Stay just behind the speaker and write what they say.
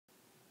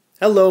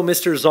Hello,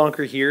 Mr.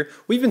 Zonker here.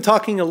 We've been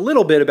talking a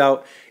little bit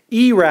about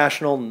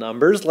irrational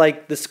numbers,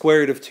 like the square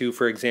root of 2,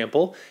 for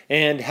example,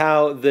 and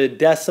how the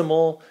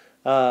decimal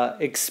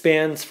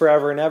expands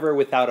forever and ever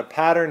without a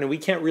pattern, and we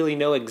can't really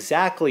know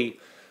exactly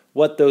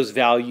what those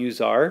values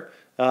are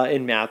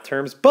in math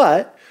terms,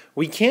 but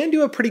we can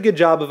do a pretty good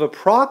job of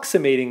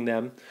approximating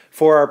them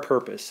for our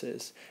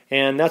purposes,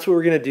 and that's what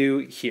we're going to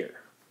do here.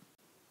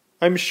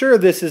 I'm sure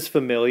this is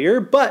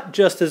familiar, but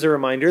just as a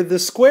reminder, the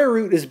square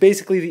root is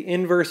basically the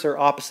inverse or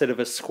opposite of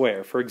a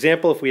square. For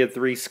example, if we had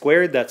 3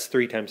 squared, that's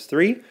 3 times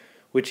 3,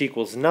 which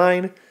equals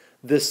 9.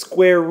 The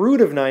square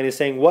root of 9 is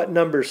saying what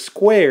number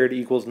squared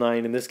equals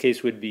 9. In this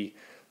case would be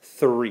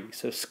 3.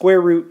 So square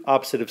root,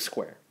 opposite of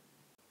square.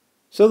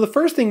 So the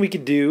first thing we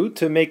could do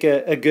to make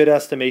a good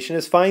estimation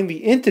is find the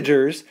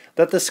integers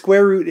that the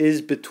square root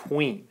is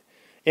between.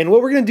 And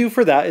what we're going to do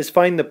for that is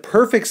find the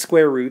perfect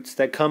square roots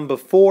that come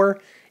before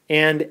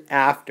and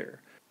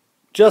after.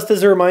 Just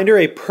as a reminder,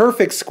 a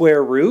perfect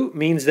square root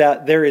means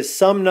that there is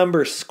some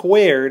number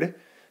squared,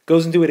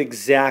 goes into it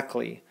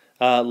exactly.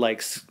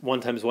 Like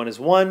 1 times 1 is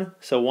 1,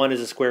 so 1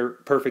 is a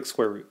perfect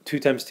square root. 2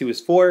 times 2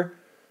 is 4,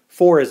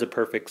 4 is a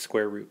perfect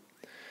square root.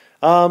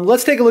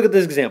 Let's take a look at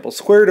this example,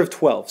 square root of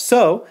 12.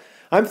 So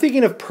I'm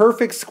thinking of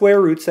perfect square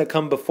roots that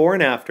come before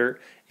and after,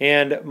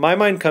 and my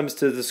mind comes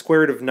to the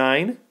square root of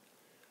 9,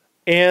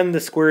 and the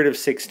square root of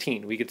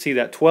 16. We could see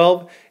that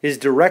 12 is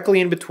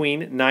directly in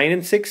between 9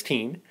 and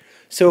 16.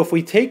 So if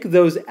we take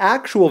those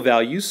actual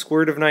values, square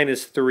root of 9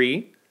 is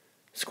 3,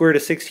 square root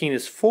of 16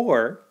 is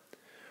 4,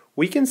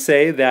 we can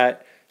say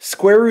that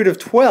square root of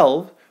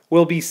 12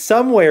 will be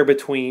somewhere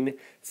between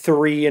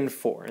 3 and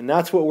 4. And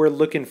that's what we're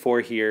looking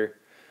for here,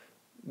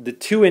 the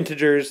two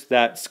integers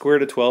that square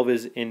root of 12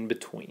 is in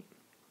between.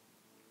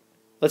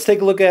 Let's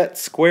take a look at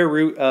square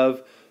root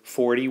of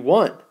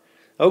 41.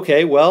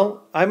 Okay,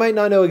 well, I might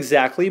not know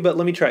exactly, but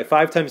let me try.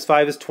 5 times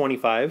 5 is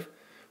 25.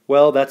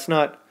 Well, that's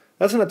not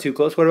too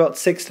close. What about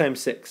 6 times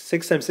 6?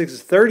 6 times 6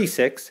 is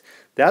 36.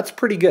 That's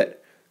pretty good.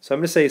 So I'm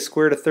going to say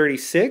square root of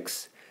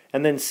 36,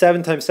 and then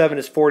 7 times 7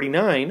 is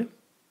 49.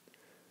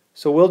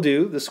 So we'll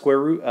do the square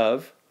root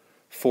of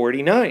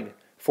 49.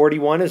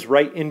 41 is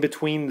right in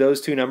between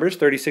those two numbers,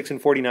 36 and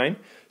 49.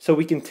 So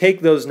we can take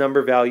those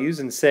number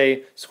values and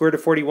say square root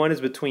of 41 is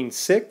between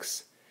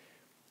 6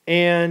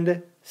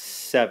 and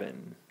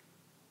 7.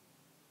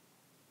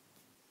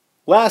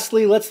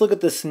 Lastly, let's look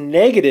at this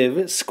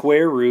negative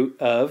square root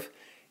of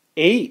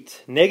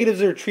 8. Negatives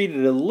are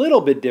treated a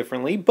little bit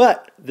differently,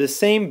 but the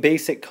same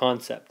basic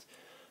concept.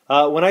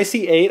 When I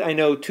see 8, I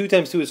know 2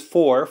 times 2 is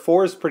 4.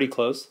 4 is pretty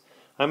close.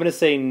 I'm going to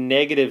say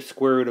negative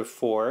square root of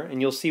 4,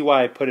 and you'll see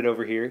why I put it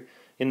over here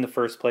in the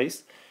first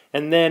place.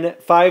 And then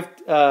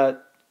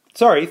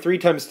 3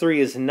 times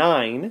 3 is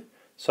 9,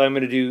 so I'm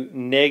going to do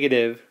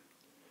negative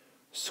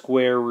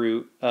square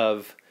root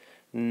of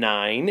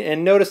 9,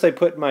 and notice I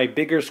put my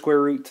bigger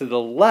square root to the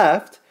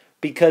left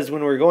because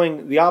when we're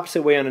going the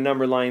opposite way on a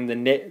number line,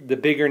 the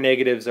bigger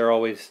negatives are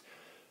always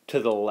to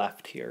the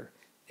left here.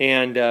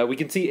 And we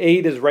can see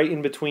 8 is right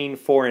in between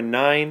 4 and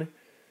 9,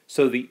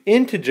 so the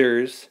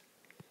integers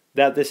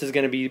that this is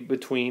going to be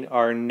between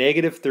are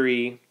negative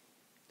 3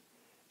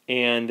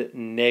 and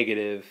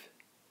negative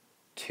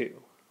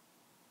 2.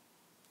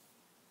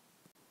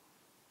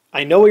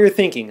 I know what you're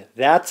thinking,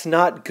 that's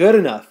not good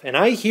enough, and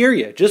I hear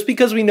you. Just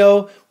because we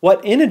know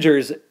what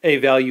integers a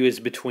value is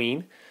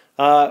between,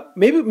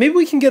 maybe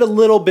we can get a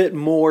little bit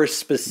more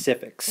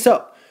specific.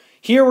 So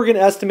here we're going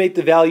to estimate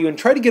the value and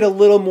try to get a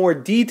little more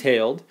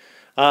detailed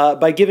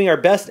by giving our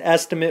best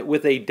estimate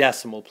with a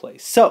decimal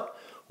place. So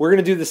we're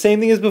going to do the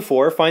same thing as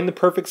before, find the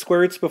perfect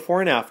square roots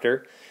before and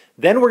after.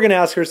 Then we're going to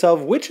ask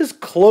ourselves which is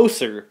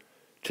closer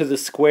to the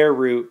square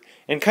root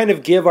and kind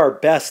of give our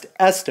best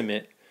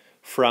estimate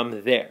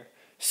from there.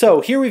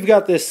 So here we've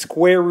got this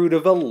square root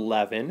of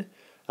 11.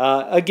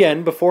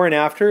 Again, before and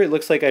after, it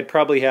looks like I'd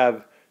probably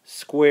have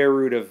square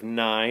root of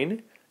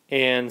 9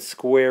 and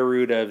square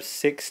root of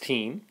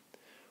 16,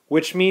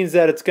 which means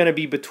that it's going to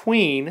be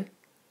between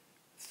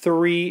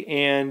 3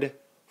 and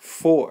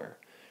 4.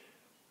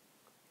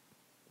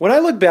 When I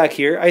look back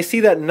here, I see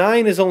that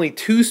 9 is only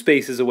 2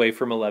 spaces away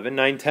from 11,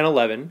 9, 10,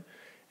 11,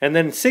 and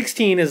then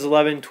 16 is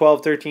 11,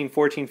 12, 13,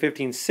 14,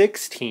 15,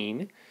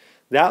 16.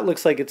 That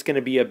looks like it's going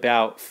to be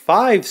about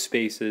 5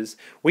 spaces.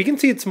 We can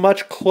see it's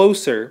much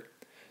closer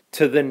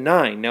to the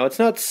 9. Now, it's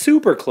not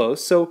super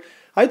close, so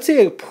I'd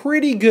say a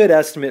pretty good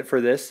estimate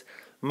for this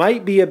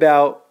might be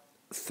about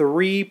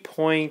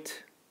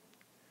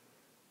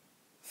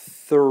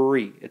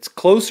 3.3. It's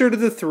closer to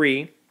the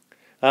 3,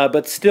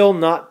 but still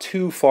not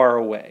too far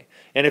away.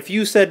 And if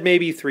you said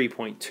maybe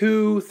 3.2,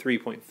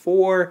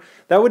 3.4,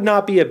 that would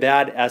not be a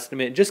bad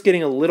estimate, just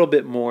getting a little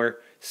bit more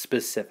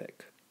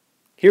specific.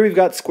 Here we've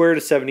got square root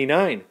of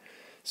 79.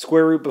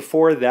 Square root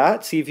before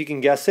that, see if you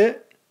can guess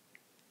it.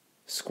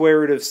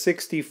 Square root of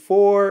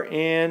 64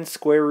 and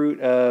square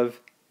root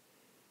of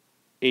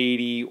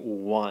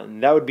 81.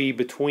 That would be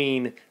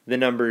between the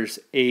numbers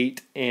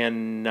 8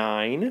 and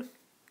 9.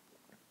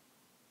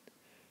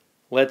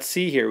 let's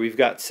see here. We've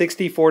got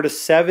 64 to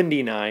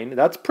 79.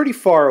 That's pretty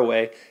far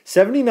away.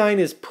 79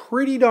 is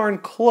pretty darn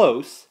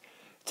close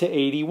to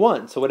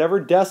 81. So whatever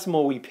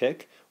decimal we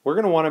pick, we're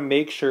going to want to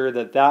make sure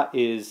that that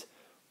is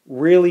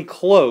really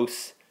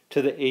close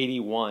to the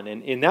 81.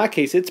 And in that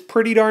case, it's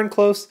pretty darn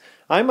close.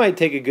 I might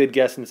take a good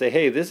guess and say,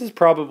 hey, this is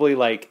probably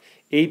like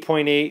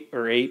 8.8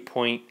 or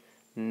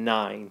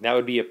 8.9. That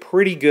would be a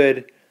pretty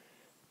good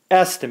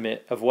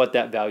estimate of what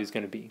that value is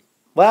going to be.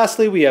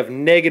 Lastly, we have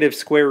negative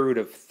square root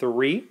of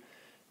 3.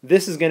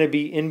 This is going to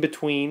be in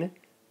between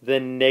the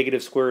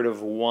negative square root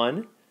of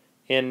 1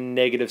 and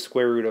negative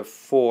square root of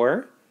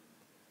 4,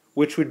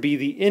 which would be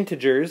the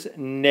integers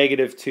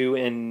negative 2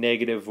 and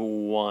negative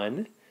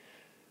 1.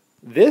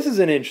 This is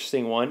an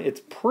interesting one.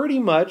 It's pretty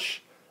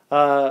much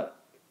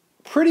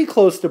pretty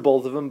close to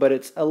both of them, but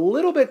it's a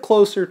little bit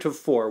closer to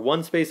 4.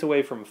 1 space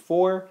away from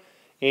 4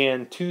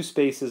 and 2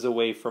 spaces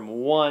away from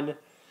 1.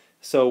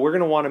 So we're going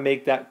to want to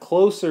make that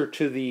closer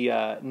to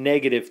the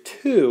negative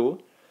 2.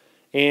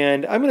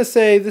 And I'm going to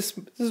say this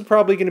is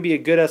probably going to be a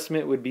good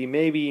estimate, would be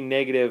maybe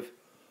negative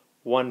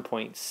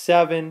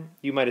 1.7.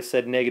 You might have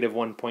said negative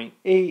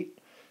 1.8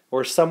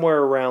 or somewhere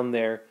around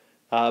there.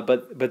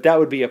 But that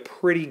would be a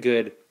pretty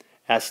good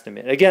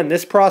estimate. Again,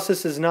 this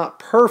process is not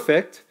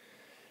perfect.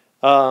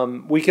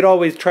 We could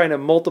always try to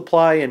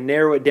multiply and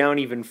narrow it down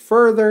even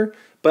further,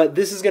 but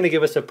this is going to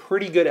give us a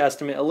pretty good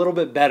estimate, a little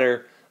bit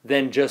better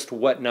than just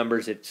what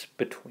numbers it's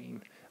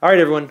between. All right,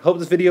 everyone. Hope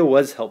this video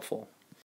was helpful.